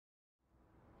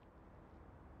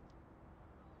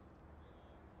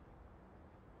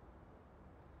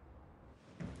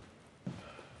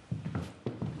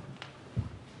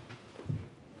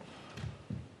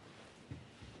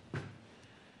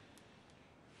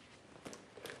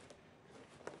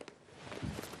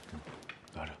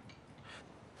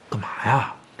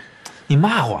呀？你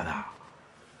骂我呢？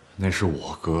那是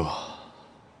我哥，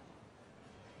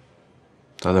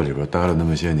他在里边待了那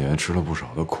么些年，吃了不少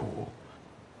的苦。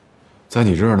在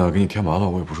你这儿呢，给你添麻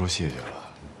烦，我也不说谢谢了。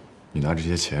你拿这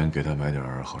些钱给他买点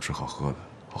好吃好喝的，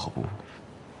好不？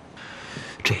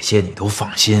这些你都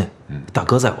放心。大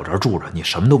哥在我这儿住着，你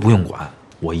什么都不用管，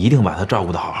我一定把他照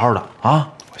顾得好好的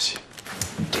啊。我信。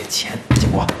这钱，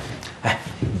建国，哎，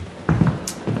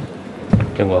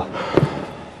建国，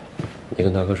你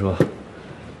跟大哥说，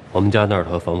我们家那儿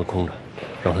头房子空着，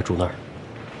让他住那儿，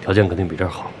条件肯定比这儿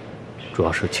好，主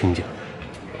要是清静。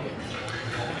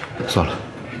算了，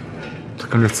他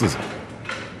跟这自在。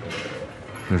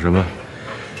那什么，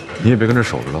你也别跟这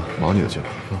守着了，忙你的去吧。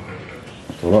啊，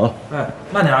走了啊。哎，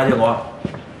慢点啊，建国。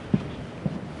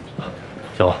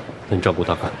小王，那你照顾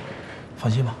大快。放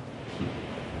心吧。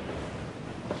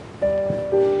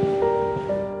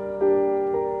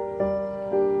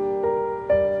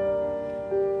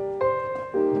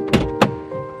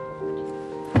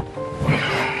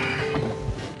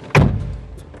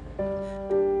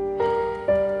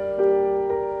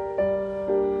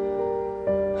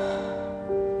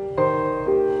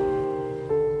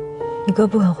你哥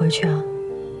不肯回去啊？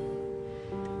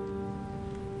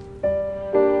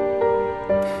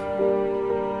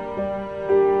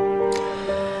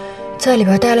在里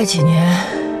边待了几年，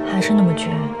还是那么倔。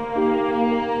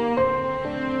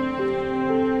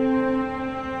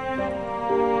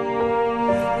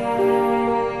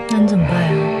那你怎么办呀？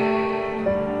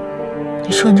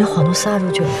你说你这谎都撒出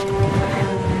去了，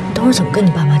你等会儿怎么跟你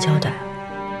爸妈交代啊？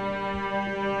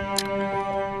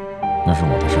那是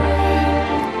我的事儿。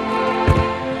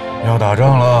要打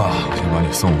仗了，我先把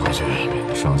你送回去，免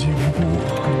得伤及无辜。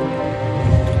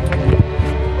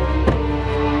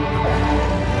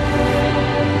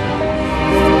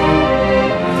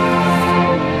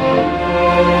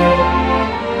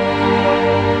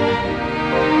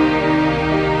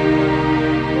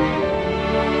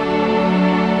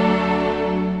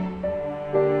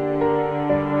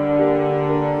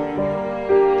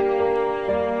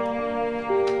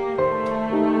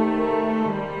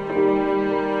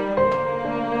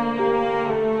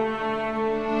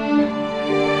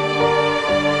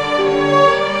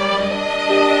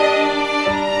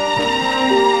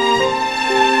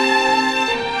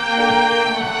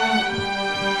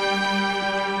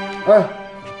哎，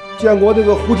建国那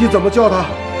个胡姬怎么叫他？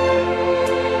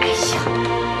哎呀，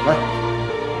来，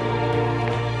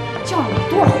叫你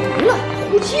多少回了，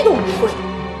呼机都不会。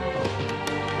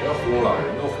别呼了，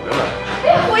人都回来了。哎，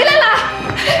回来了。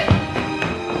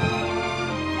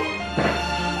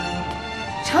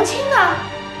长青呢？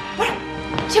不是，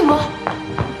建国，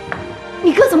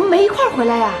你哥怎么没一块儿回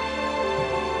来呀？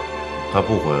他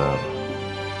不回来了。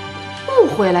不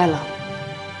回来了？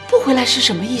不回来是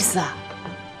什么意思啊？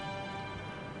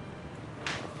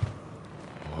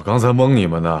我刚才蒙你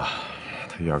们呢，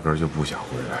他压根儿就不想回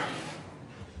来。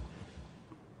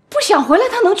不想回来，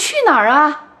他能去哪儿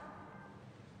啊？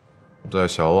在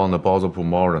小旺的包子铺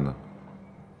猫着呢。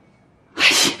哎呀，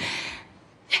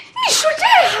你说这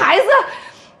孩子，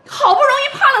好不容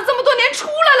易盼了这么多年出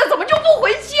来了，怎么就不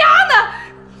回家呢？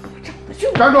长得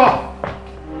就……站住！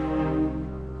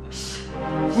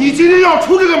你今天要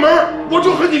出这个门，我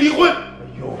就和你离婚。哎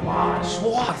呦妈，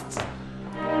说话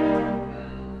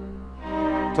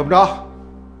怎么着？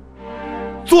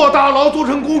坐大牢做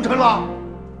成功臣了，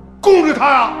供着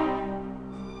他呀？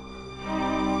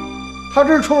他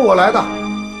这是冲着我来的，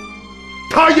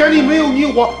他眼里没有你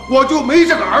我就没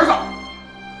这个儿子。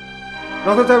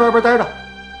让他在外边待着，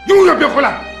永远别回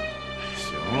来。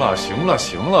行了，行了，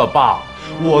行了，爸，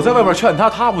我在外边劝他，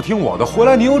他不听我的，回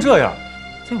来您又这样，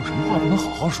咱有什么话不能好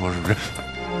好说，是不是？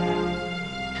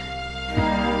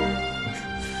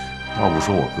要不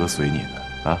说我哥随你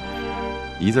呢，啊？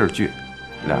一字倔，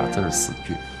俩字死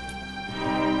倔。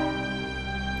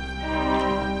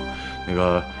那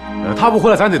个，他不回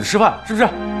来，咱得吃饭，是不是？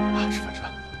啊，吃饭吃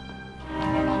饭。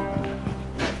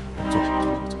坐下，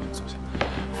坐下。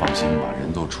放心吧，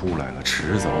人都出来了，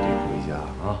迟早得回家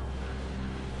啊。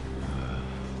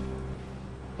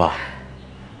爸。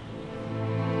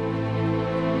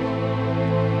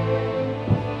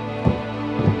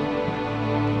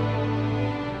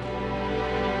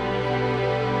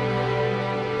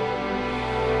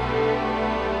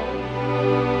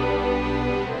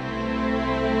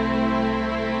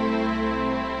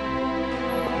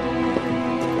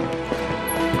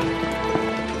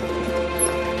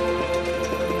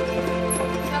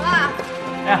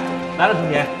来了，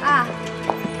童姐。啊。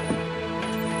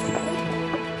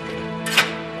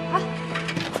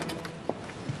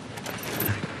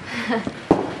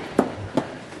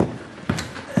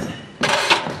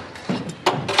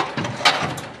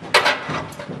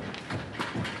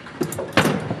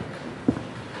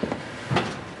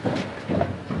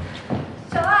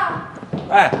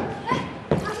哎，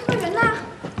这个人呢？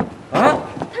啊，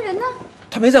他人呢？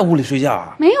他没在屋里睡觉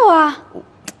啊？没有啊。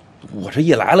我这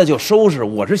一来了就收拾，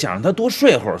我是想让他多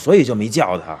睡会儿，所以就没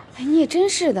叫他。哎，你也真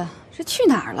是的，这去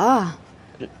哪儿了？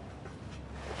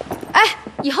哎，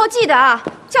以后记得啊，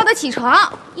叫他起床，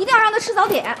一定要让他吃早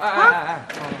点啊。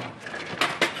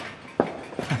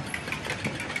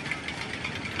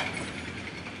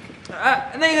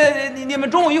哎，那个你们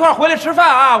中午一块儿回来吃饭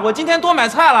啊！我今天多买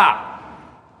菜了。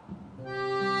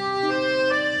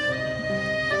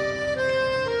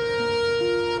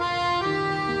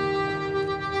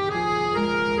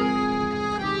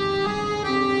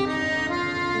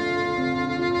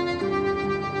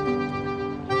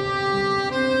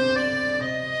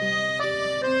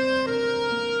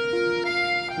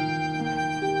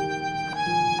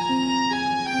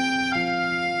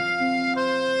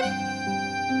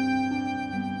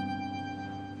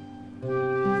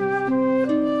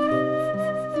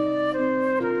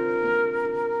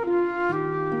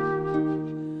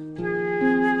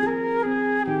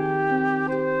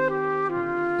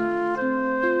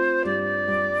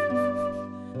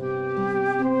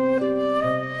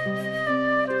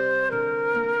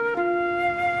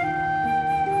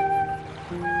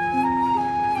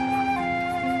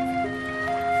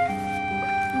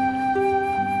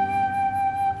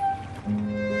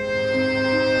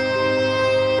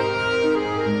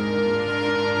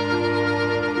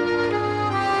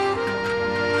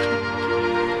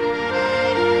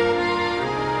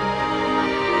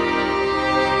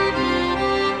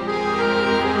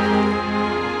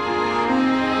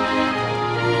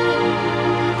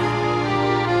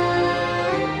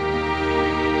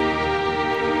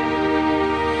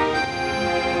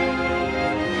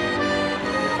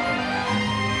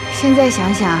现在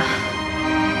想想，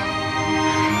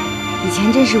以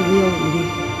前真是无忧无虑。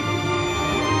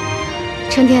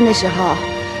春天的时候，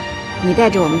你带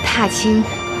着我们踏青，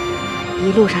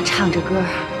一路上唱着歌，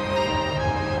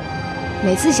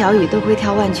每次小雨都会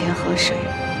跳万泉河水，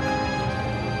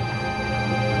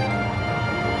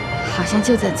好像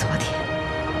就在昨天。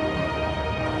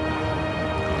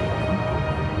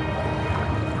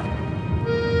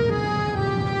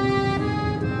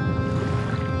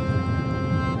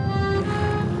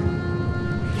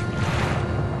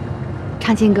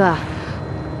康庆哥，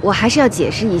我还是要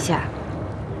解释一下，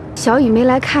小雨没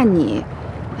来看你，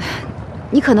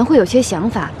你可能会有些想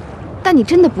法，但你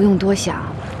真的不用多想。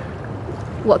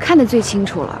我看得最清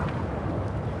楚了，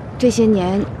这些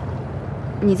年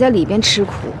你在里边吃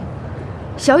苦，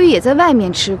小雨也在外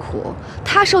面吃苦，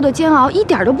她受的煎熬一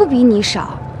点都不比你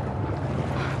少。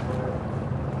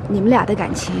你们俩的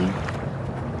感情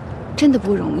真的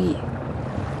不容易，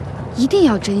一定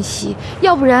要珍惜，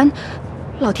要不然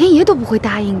老天爷都不会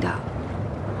答应的。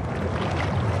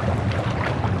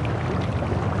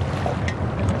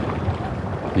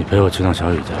你陪我去趟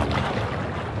小雨家吧。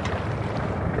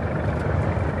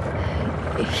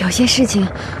有些事情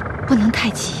不能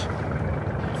太急。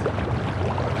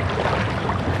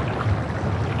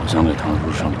我想给唐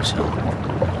叔上个香。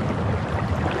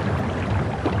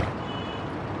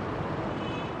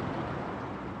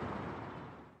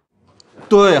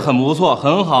对，很不错，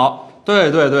很好。对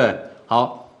对对，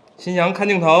好，新娘看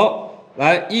镜头，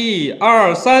来，1、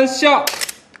2、3，笑。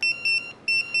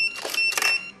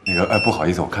那个，哎，不好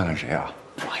意思，我看看谁啊？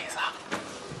不好意思啊。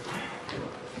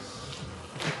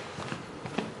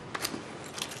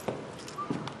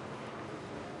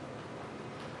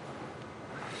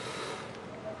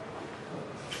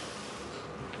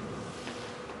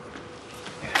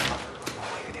那个什么，我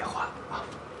一个电话啊。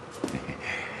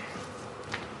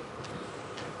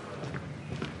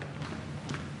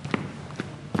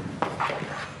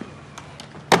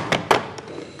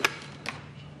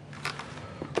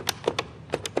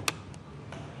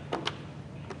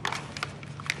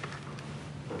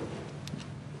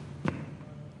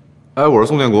哎，我是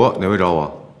宋建国，哪位找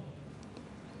我？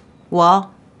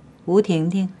我，吴婷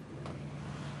婷。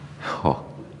哦，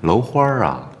楼花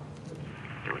啊。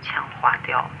油腔滑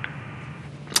调的。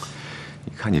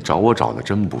你看你找我找的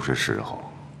真不是时候，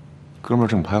哥们儿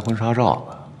正拍婚纱照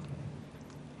呢。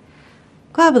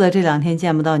怪不得这2天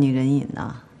见不到你人影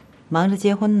呢，忙着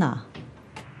结婚呢。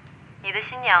你的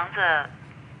新娘子，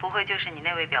不会就是你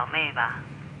那位表妹吧？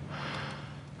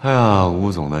哎呀，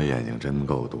吴总的眼睛真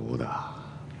够毒的。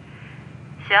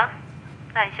行，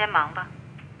那你先忙吧。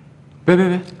别，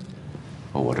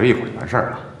我这一会儿就完事儿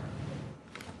了。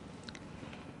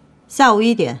下午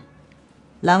1点，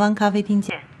蓝湾咖啡厅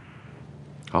见。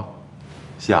好，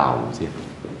下午见。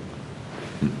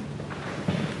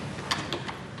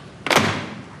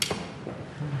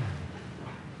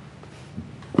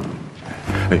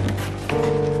哎，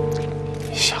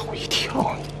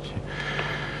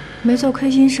没做亏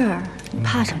心事儿，你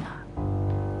怕什么？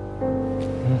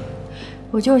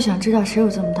我就是想知道谁有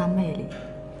这么大魅力，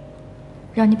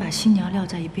让你把新娘撂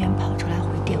在一边，跑出来回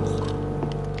电话。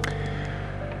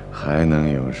还能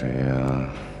有谁呀？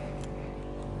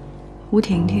吴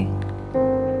婷婷。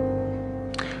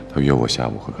他约我下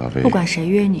午喝咖啡。不管谁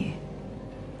约你，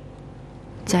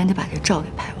咱也得把这照给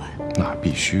拍完。那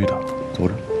必须的。坐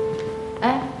着。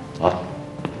哎。啊。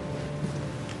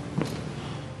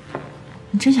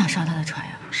你真想上他的船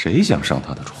呀？谁想上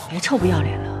他的床？别臭不要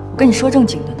脸了！我跟你说正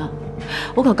经的呢。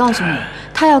我可告诉你，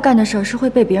他要干的事儿是会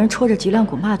被别人戳着脊梁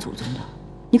骨骂祖宗的。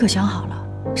你可想好了，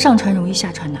上船容易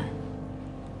下船难。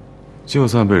就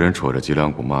算被人戳着脊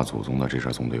梁骨骂祖宗的，这事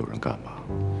儿总得有人干吧？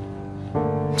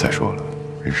再说了，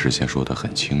人事先说得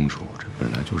很清楚，这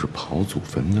本来就是刨祖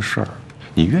坟的事儿，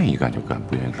你愿意干就干，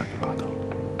不愿意干就拉倒。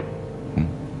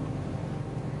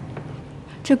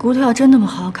这骨头要真那么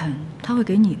好啃，他会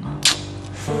给你吗？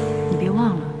你别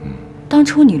忘了，当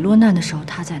初你落难的时候，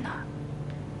他在哪儿？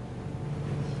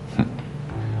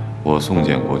我宋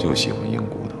建国就喜欢硬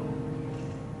骨头，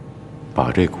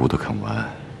把这骨头啃完，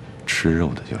吃肉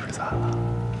的就是咱了。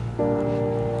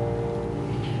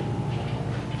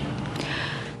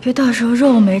别到时候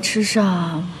肉没吃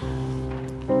上，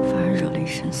反而惹了一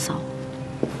身骚。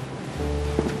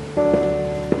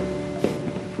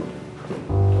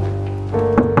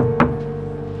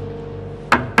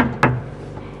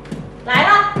来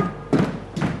了，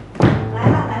来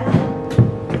了，来了。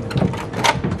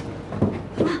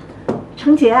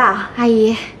程洁啊，阿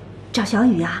姨，找小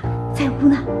雨啊，在屋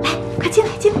呢。来，快进来，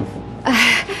进来。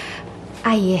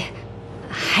阿姨，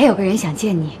还有个人想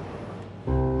见你。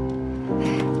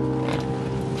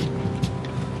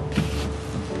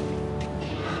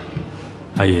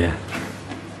阿姨，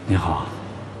你好。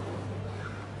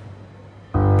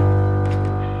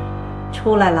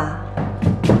出来了。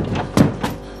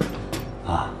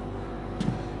啊，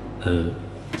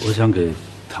我想给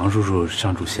唐叔叔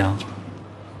上炷香。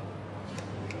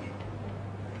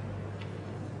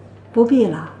不必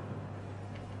了。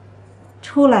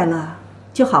出来了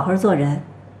就好好做人。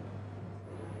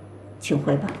请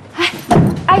回吧。哎，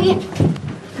阿姨。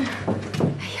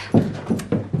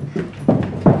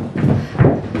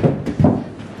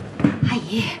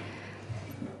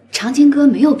长青哥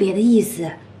没有别的意思，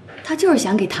他就是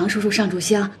想给唐叔叔上炷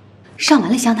香，上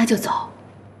完了香他就走。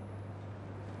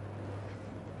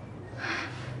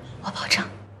我保证。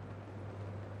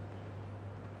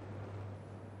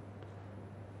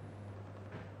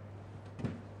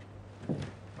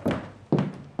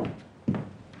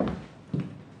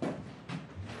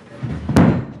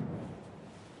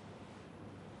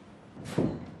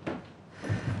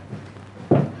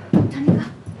长青哥。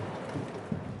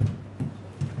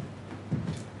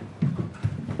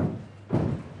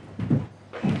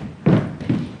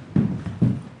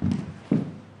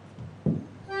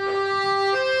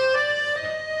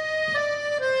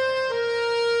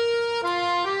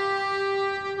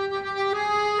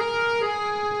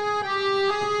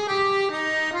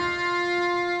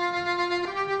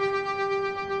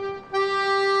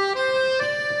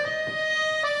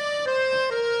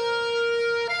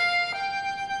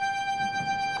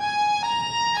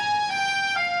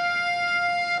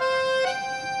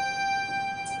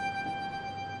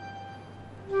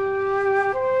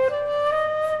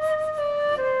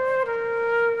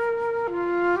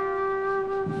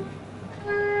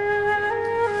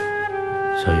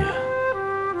小雨，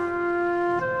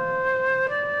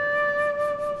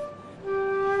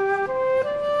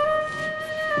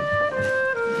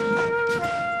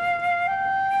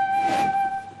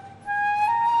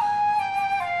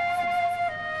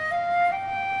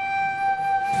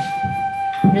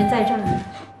人在这儿呢。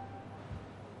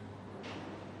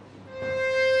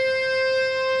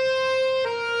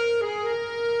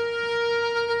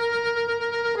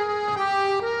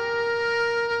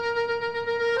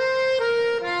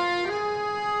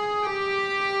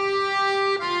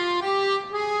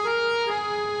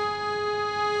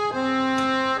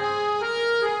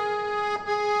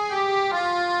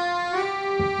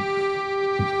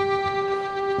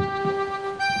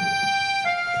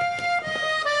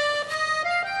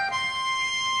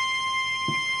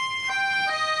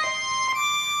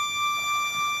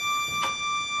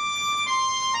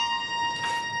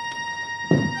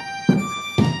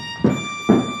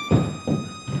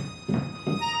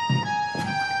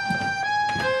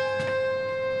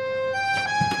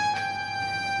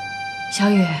小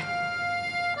雨，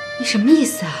你什么意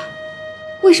思啊？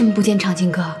为什么不见长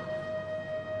青哥？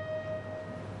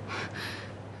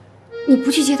你不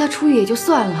去接他出狱也就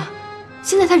算了，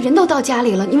现在他人都到家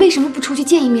里了，你为什么不出去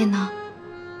见一面呢？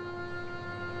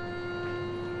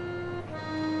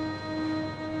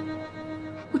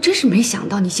真是没想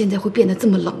到你现在会变得这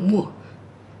么冷漠，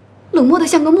冷漠的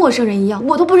像个陌生人一样，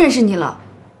我都不认识你了。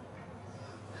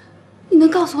你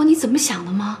能告诉我你怎么想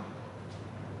的吗？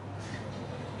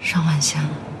尚万香，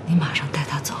你马上带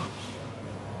他走。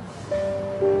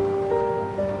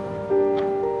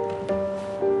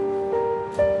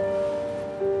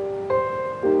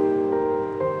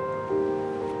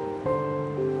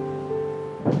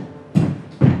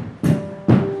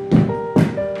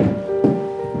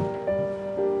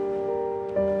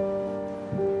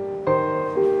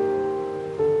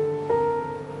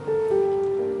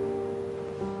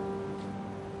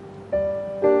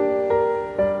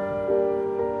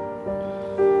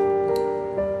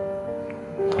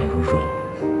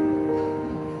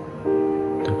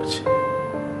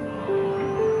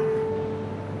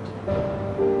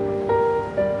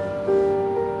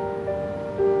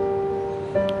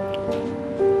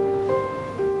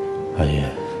阿姨，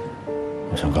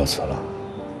我想告辞了。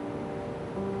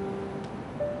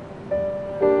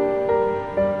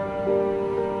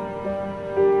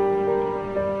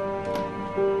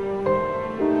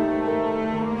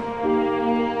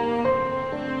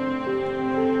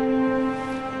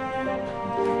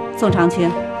宋长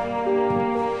青，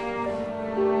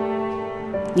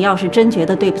你要是真觉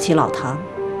得对不起老唐，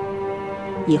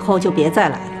以后就别再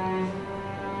来了，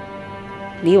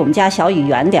离我们家小雨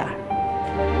远点儿。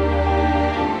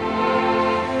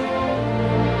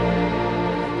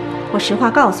我实话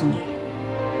告诉你，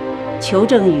裘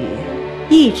正宇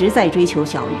一直在追求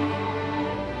小雨，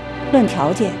论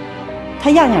条件，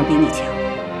他样样比你强。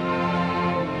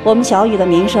我们小雨的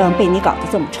名声被你搞得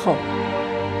这么臭，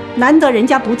难得人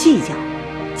家不计较，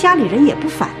家里人也不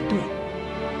反对，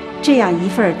这样一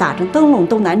份打成灯笼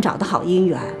都难找的好姻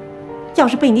缘，要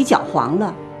是被你搅黄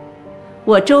了，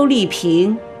我周丽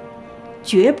萍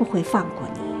绝不会放过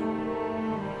你。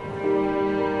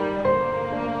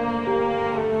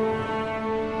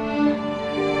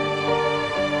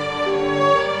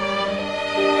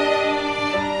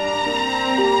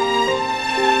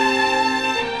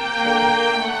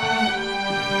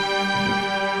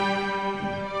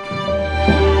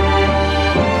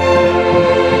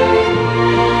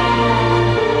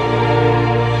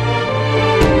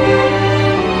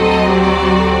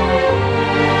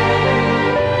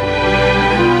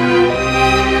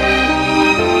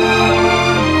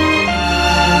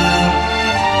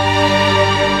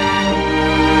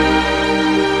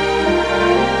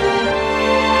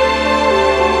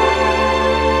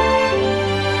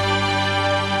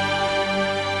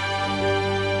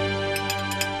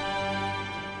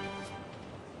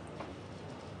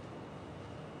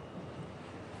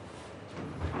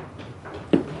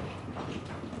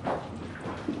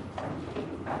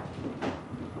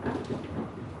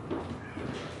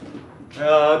哎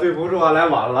呀，对不住啊，来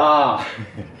晚了。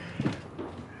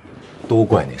都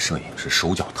怪那摄影师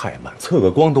手脚太慢，测个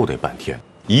光都得半天，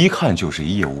一看就是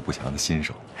一业务不详的新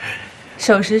手。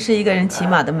守时是一个人起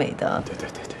码的美德。对，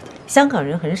香港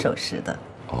人很守时的。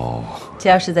哦，这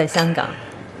要是在香港，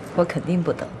我肯定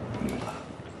不等。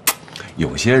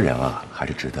有些人啊，还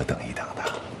是值得等一等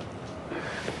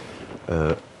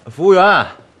的。服务员，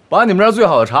把你们这儿最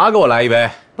好的茶给我来一杯。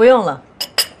不用了，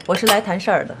我是来谈事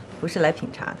儿的，不是来品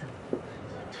茶的。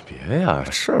别呀，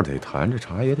事儿得谈，这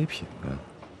茶也得品啊，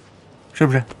是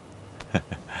不是？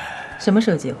什么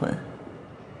时候结婚？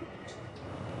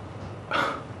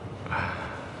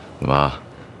怎么，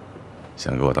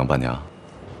想给我当伴娘？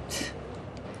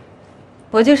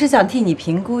我就是想替你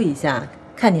评估一下，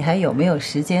看你还有没有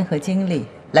时间和精力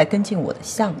来跟进我的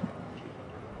项目。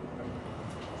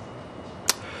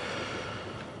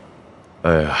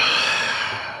哎呀，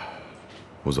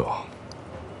吴总，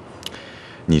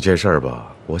你这事儿吧，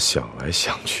我想来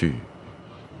想去，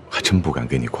还真不敢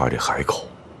给你夸这海口。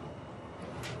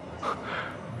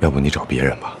要不你找别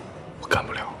人吧，我干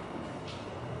不了。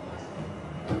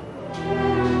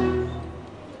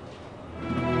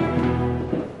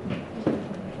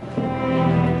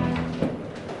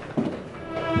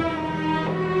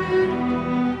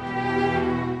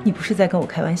你不是在跟我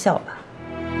开玩笑吧？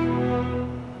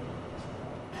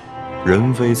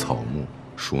人非草木，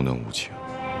孰能无情？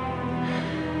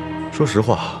说实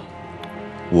话，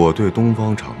我对东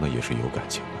方厂呢也是有感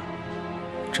情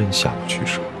的，真下不去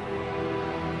手。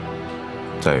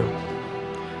再有，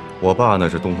我爸那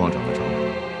是东方厂的厂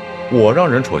长，我让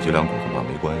人戳脊梁骨恐怕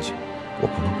没关系，我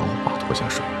不能把我爸拖下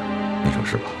水，你说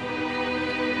是吧？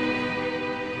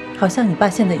好像你爸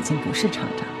现在已经不是厂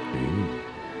长。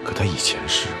可他以前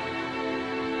是。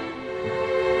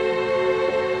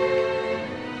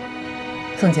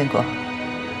宋建国，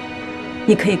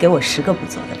你可以给我10个不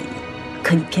做的理由，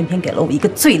可你偏偏给了我一个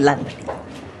最烂的理由。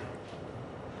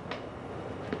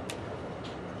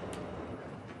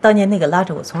当年那个拉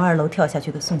着我从2楼跳下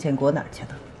去的宋建国哪儿去了？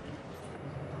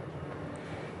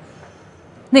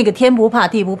那个天不怕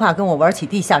地不怕跟我玩起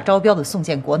地下招标的宋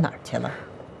建国哪儿去了？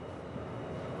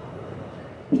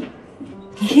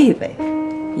你以为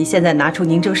你现在拿出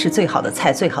宁州市最好的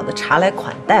菜、最好的茶来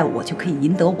款待我，就可以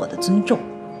赢得我的尊重？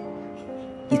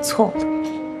你错了，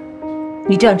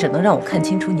你这样只能让我看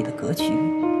清楚你的格局。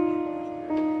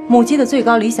母鸡的最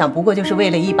高理想不过就是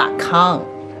为了一把糠。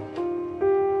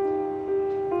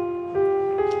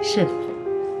是，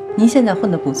您现在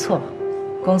混得不错，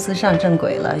公司上正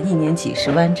轨了，1年几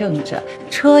10万挣着，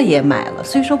车也买了，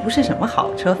虽说不是什么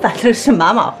好车，反正是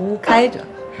马马虎虎开着。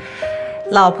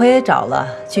老婆也找了，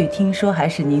据听说还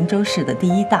是宁州市的第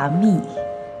1大蜜。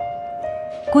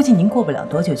估计您过不了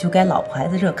多久就该老婆孩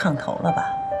子热炕头了吧？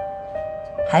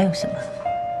还有什么？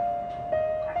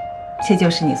这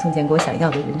就是你宋建国想要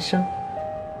的人生。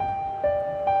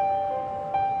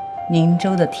宁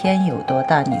州的天有多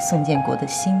大，你宋建国的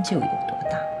心就有多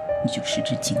大，你就是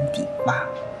只井底蛙。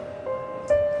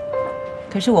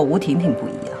可是我吴婷婷不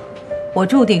一样，我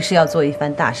注定是要做一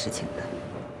番大事情的。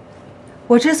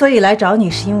我之所以来找你，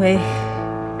是因为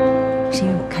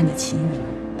我看得起你，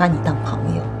把你当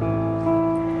朋友。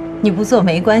你不做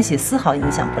没关系，丝毫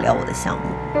影响不了我的项目。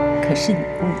可是你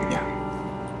不一样，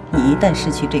你一旦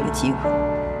失去这个机会，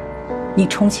你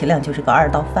充其量就是个2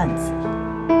道贩子。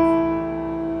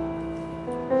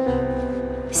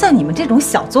像你们这种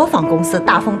小作坊公司，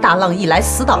大风大浪一来，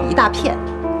死倒一大片。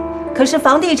可是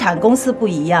房地产公司不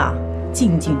一样，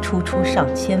进进出出上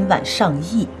千万、上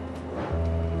亿。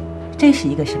这是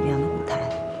一个什么样的舞台？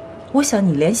我想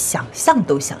你连想象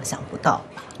都想象不到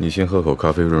吧。你先喝口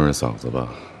咖啡润润嗓子吧。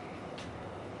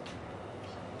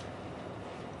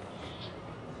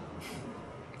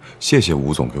谢谢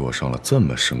吴总给我上了这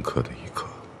么深刻的一课，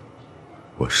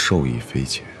我受益匪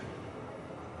浅。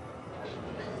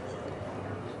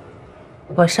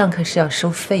我上课是要收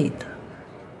费的，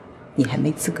你还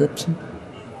没资格听。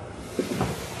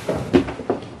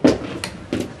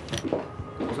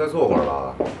我再坐会儿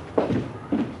吧。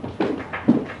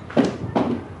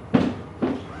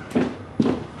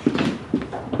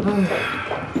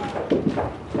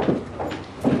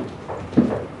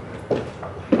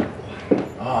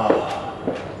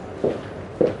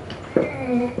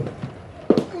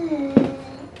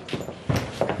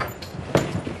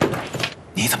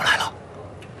你怎么来了？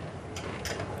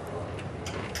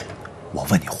我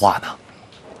问你话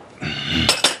呢。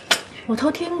我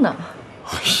偷听呢。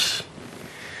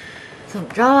怎么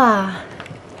着啊？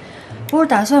不是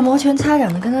打算摩拳擦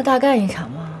掌的跟他大干一场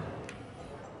吗？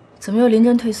怎么又临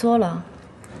阵退缩了？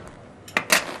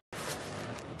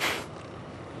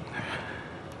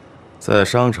在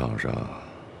商场上，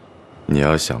你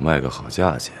要想卖个好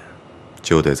价钱，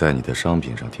就得在你的商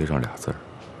品上贴上2字儿：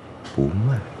不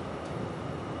卖。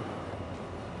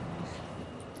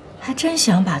还真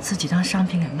想把自己当商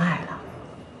品给卖了。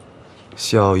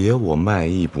小爷我卖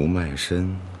艺不卖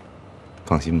身，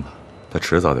放心吧，他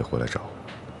迟早得回来找我。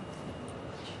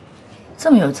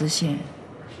这么有自信？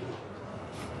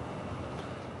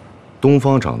东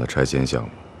方厂的拆迁项目，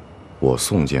我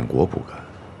宋建国不干，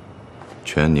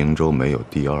全宁州没有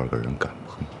第2个人敢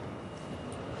碰。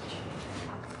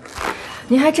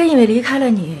你还真以为离开了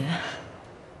你，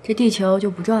这地球就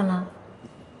不转了？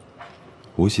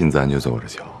不信咱就走着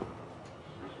瞧。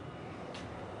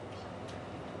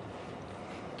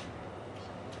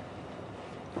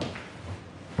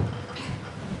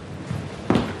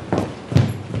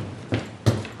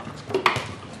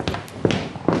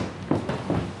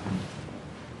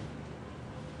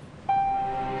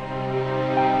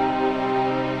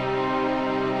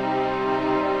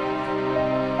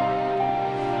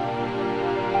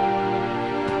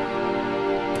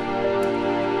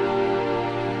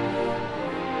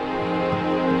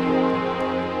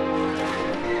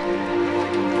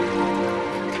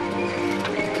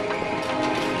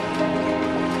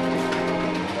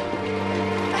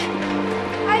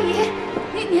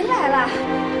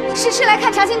是来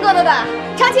看长青哥的吧？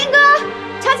长青哥，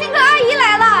长青哥，阿姨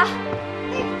来了，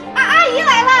阿姨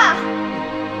来了。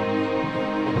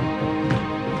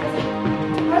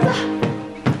儿子，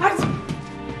儿子，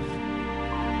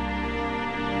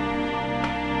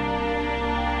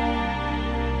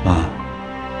妈，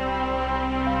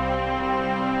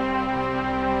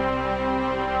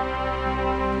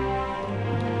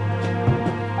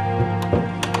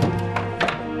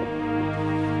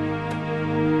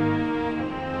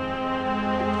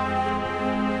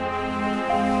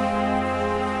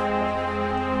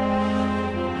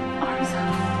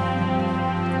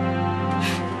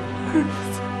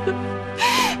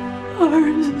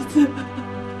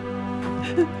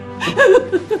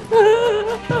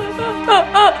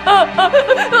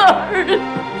儿子，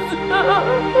我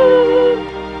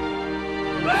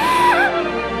想你。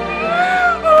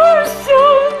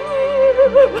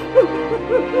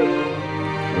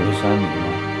我是想你吗？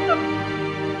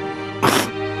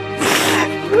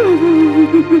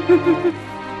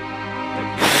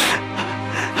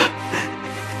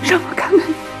让我看看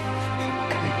你。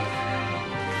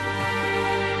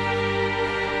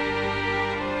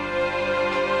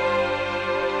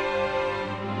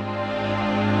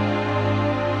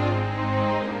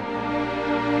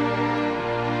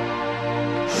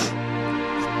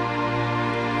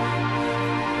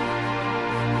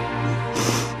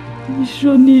你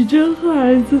说你这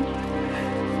孩子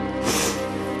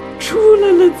出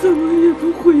来了，怎么也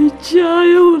不回家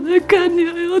呀？我来看你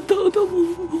还要偷偷摸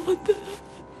摸的。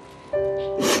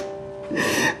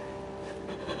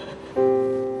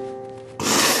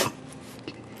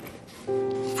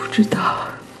不知道，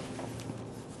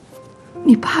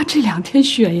你爸这2天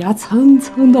血压蹭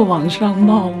蹭的往上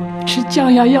冒啊，吃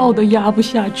降压药都压不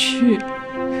下去。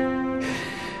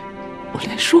我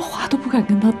连说话都不敢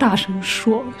跟他大声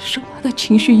说，生怕他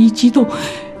情绪一激动，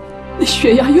那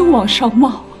血压又往上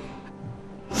冒。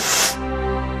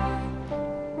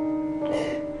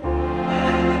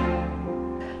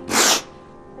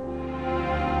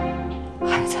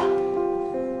孩子，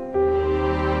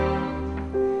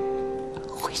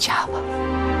回家吧。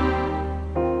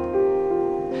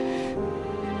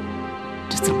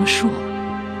这怎么说，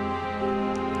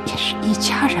也是一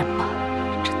家人嘛。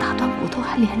这大断骨头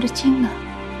还连着筋呢。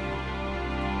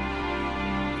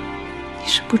你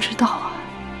是不知道啊，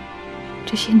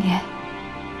这些年，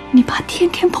你爸天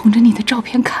天捧着你的照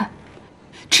片看，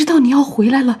知道你要回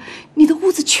来了，你的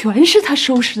屋子全是他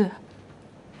收拾的。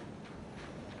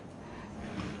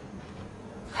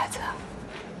孩子，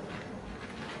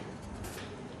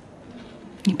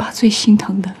你爸最心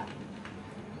疼的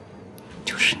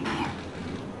就是你。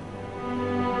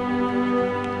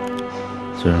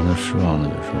最让他失望的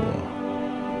也是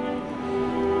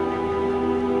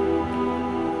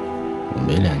我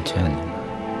没脸见你们。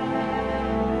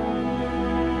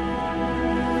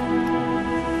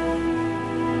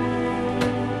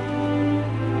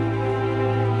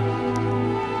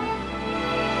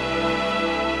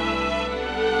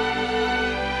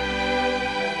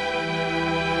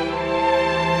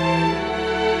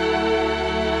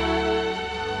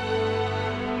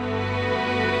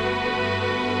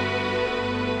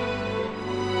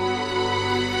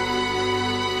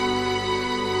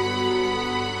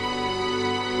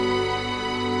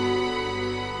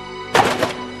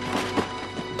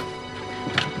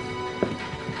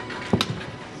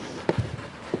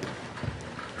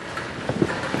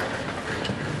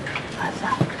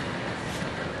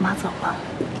妈走了，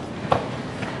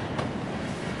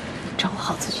照顾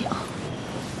好自己啊。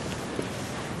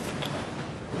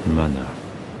你慢点。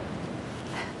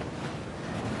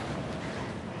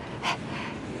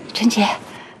陈姐，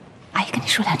阿姨跟你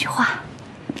说2句话。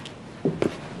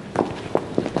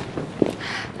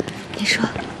你说。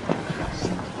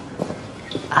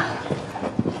啊，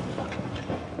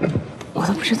我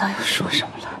都不知道要说什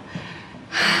么了。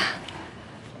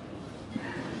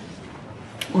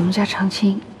我们家长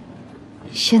青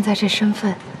现在这身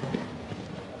份，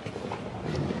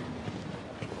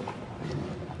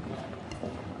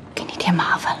给你添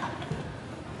麻烦了。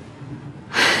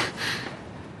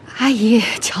阿姨，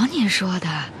瞧您说的，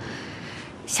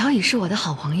小雨是我的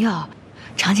好朋友，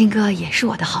长青哥也是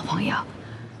我的好朋友，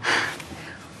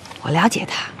我了解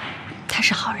他，他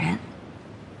是好人，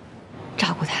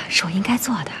照顾他是我应该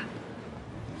做的。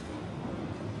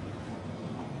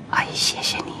阿姨，谢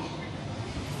谢你。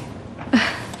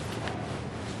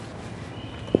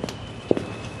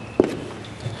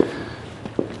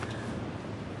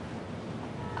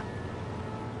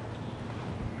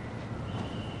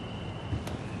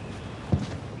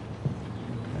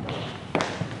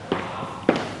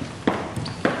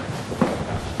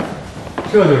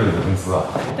这就是你的公司啊？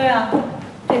对啊，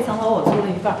这层楼我租了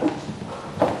一半。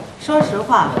说实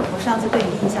话，我上次对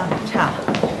你印象很差，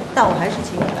但我还是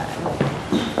请你来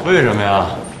了。为什么呀？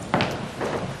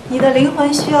你的灵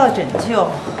魂需要拯救，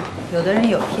有的人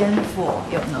有天赋、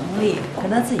有能力，可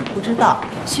能自己不知道，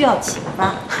需要启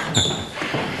发。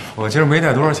我今儿没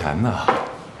带多少钱呢。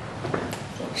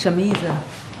什么意思？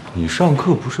你上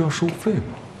课不是要收费吗？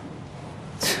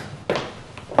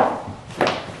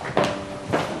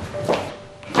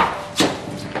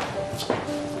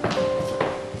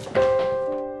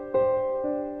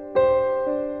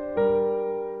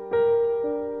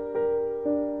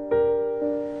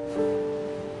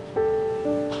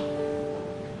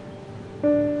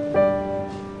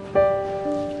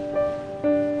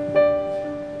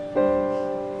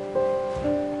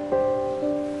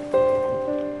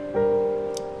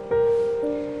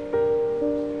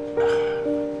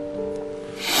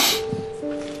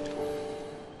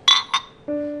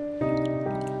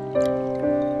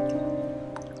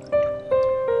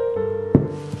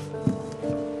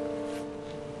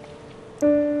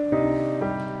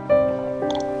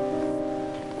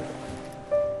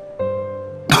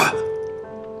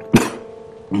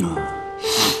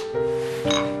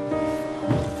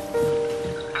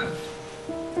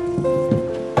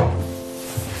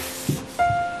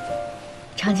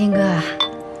长青哥，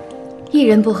一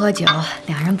人不喝酒，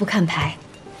两人不看牌。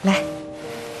来，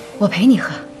我陪你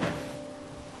喝。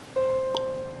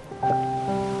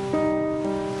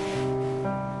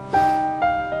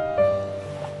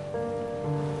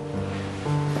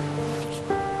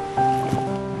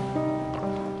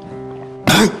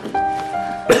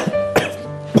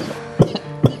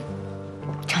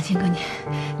长青哥，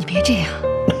你别这样。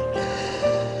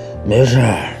没事，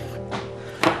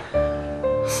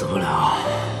死不了。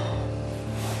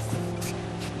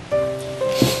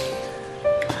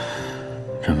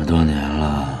这么多年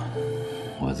了，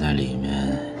我在里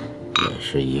面也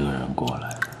是一个人过来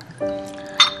的，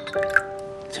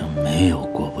就没有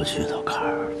过不去的坎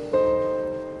儿。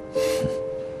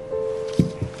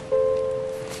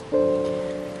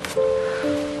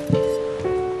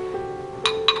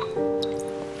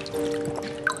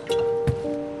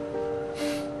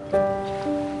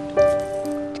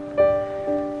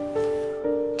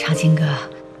长青哥，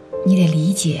你得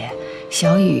理解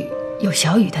小雨有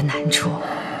小雨的难处。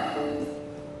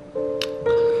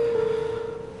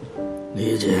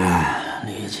理解，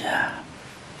理解，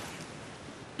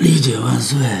理解万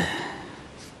岁。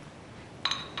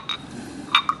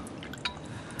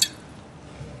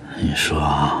你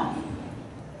说，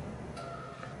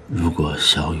如果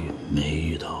小雨没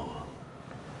遇到我，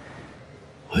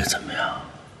会怎么样？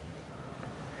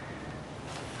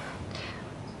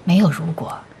没有如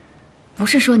果，不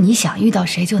是说你想遇到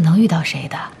谁就能遇到谁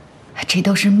的，这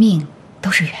都是命，都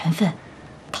是缘分，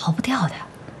逃不掉的。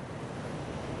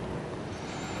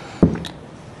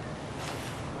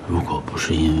如果不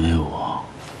是因为我，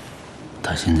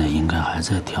他现在应该还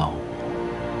在跳舞，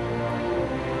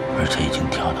而且已经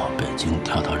跳到北京，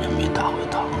跳到人民大会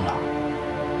堂了，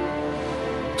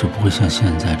就不会像现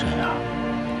在这样，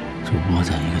就窝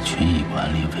在一个群艺馆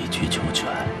里委曲求全。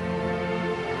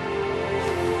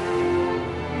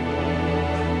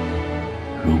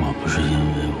如果不是因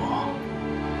为我，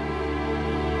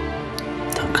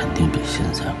他肯定比现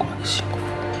在过得幸福。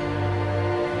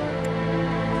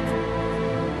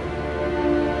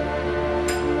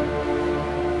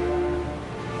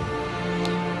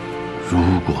如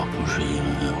果不是因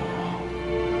为我，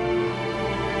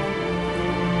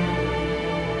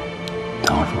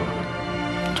当初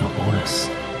就不会死。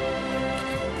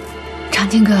长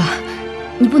青哥，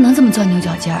你不能这么钻牛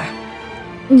角尖儿，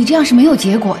你这样是没有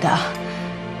结果的。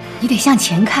你得向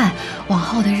前看，往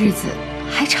后的日子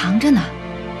还长着呢。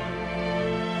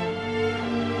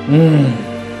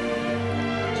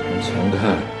向前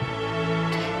看。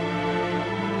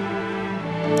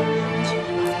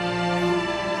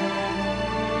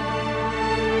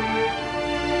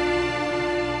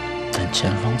但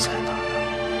前方在哪儿啊？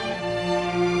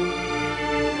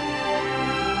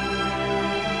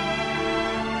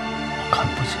我看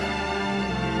不见。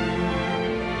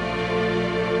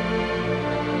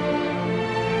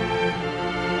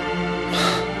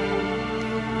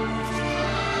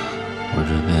我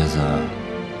这辈子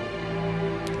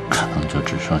可能就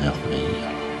只剩下回忆了。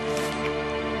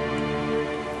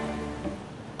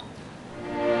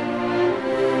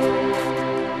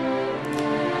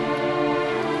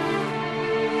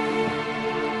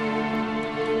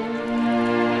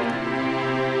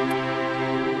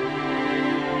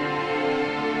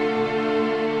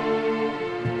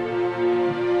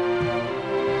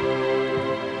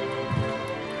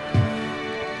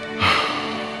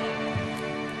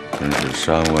真是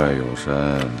山外有山，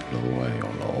楼外有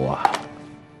楼啊！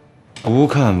不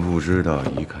看不知道，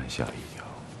一看吓一跳。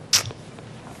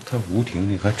他吴婷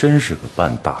婷还真是个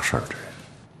办大事儿的人。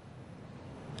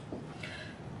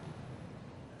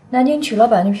南京曲老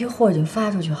板那批货已经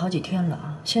发出去好几天了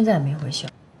啊，现在也没回信。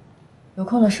有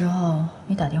空的时候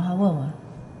你打电话问问。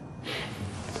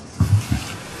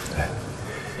哎，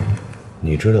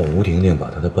你知道吴婷婷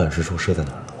把她的办事处设在哪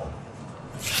儿了吗？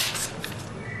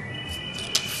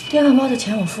电饭煲的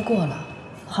钱我付过了，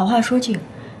好话说尽，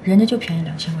人家就便宜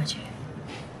2000块钱。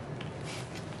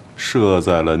设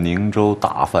在了宁州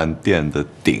大饭店的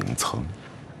顶层，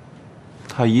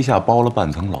他一下包了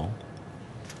半层楼，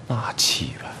那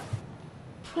气派，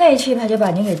那气派就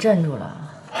把您给镇住了，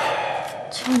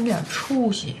轻点出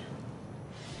息。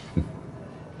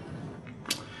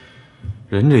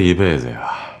人这一辈子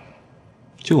呀，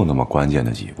就那么关键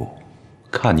的几步，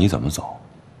看你怎么走，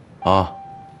啊。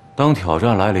当挑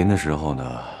战来临的时候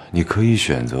呢，你可以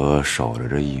选择守着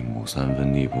这1亩3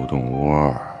分地不动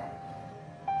窝，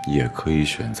也可以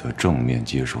选择正面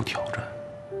接受挑战，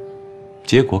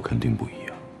结果肯定不一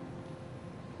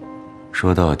样。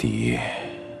说到底，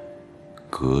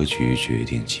格局决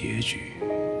定结局。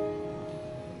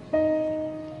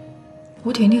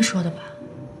吴婷婷说的吧？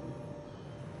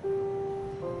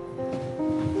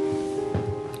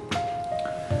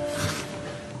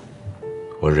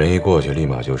我人一过去，立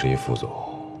马就是一副总，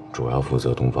主要负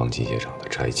责东方机械厂的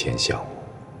拆迁项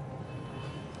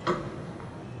目。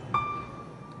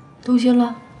动心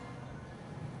了？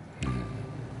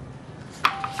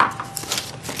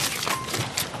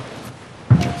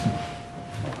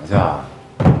等下，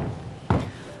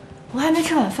我还没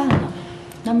吃晚饭呢，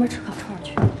南门吃烤串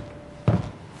去。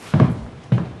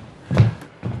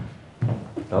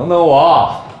等等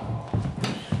我。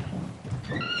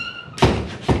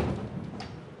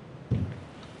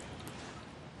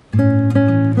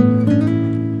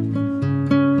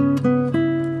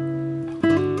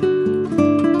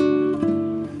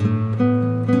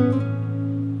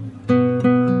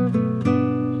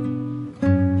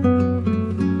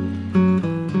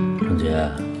郑杰，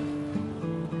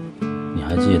你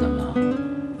还记得吗？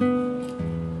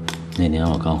那年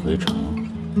我刚回城，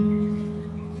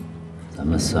咱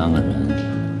们3个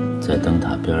人在灯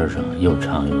塔边上又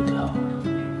唱又跳。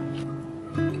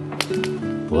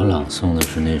我朗诵的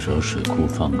是那首《水库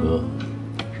放歌》，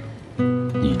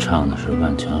你唱的是《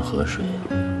万泉河水》。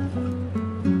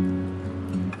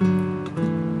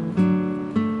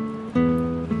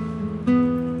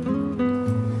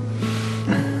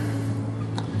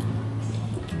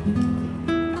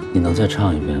你能再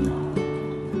唱一遍吗？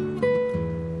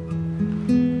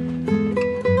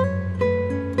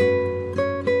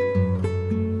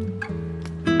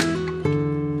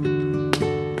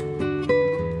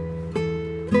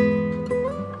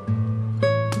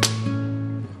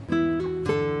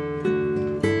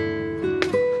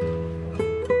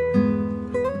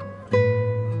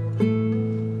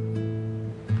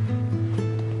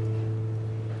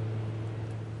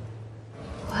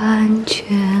万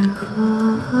泉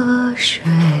河水